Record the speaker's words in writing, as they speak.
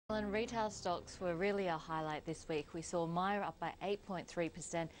And retail stocks were really a highlight this week. We saw Myer up by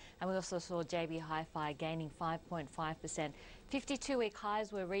 8.3% and we also saw JB Hi-Fi gaining 5.5%. 52-week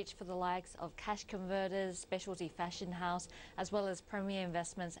highs were reached for the likes of Cash Converters, Specialty Fashion House, as well as Premier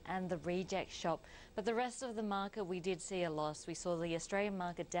Investments and the Reject Shop. But the rest of the market, we did see a loss. We saw the Australian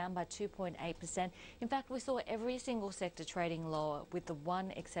market down by 2.8%. In fact, we saw every single sector trading lower, with the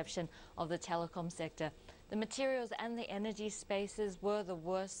one exception of the telecom sector. The materials and the energy spaces were the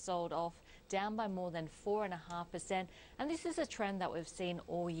worst sold off, down by more than 4.5%. And this is a trend that we've seen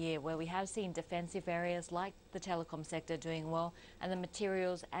all year, where we have seen defensive areas like the telecom sector doing well and the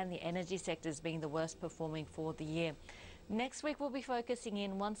materials and the energy sectors being the worst performing for the year. Next week, we'll be focusing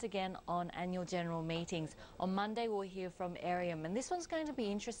in once again on annual general meetings. On Monday, we'll hear from Arium, and this one's going to be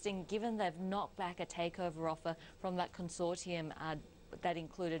interesting given they've knocked back a takeover offer from that consortium that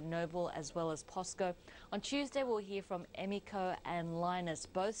included Noble as well as POSCO. On Tuesday, we'll hear from Emeco and Linus,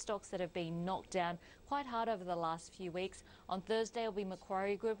 both stocks that have been knocked down quite hard over the last few weeks. On Thursday, will be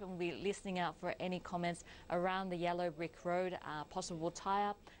Macquarie Group, and we'll be listening out for any comments around the Yellow Brick Road possible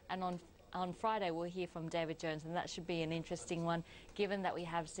tie-up. And on Friday, we'll hear from David Jones, and that should be an interesting one, given that we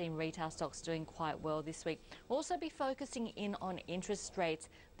have seen retail stocks doing quite well this week. We'll also be focusing in on interest rates.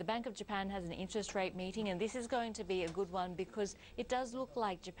 The Bank of Japan has an interest rate meeting, and this is going to be a good one because it does look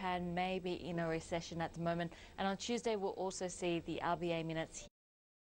like Japan may be in a recession at the moment. And on Tuesday, we'll also see the RBA minutes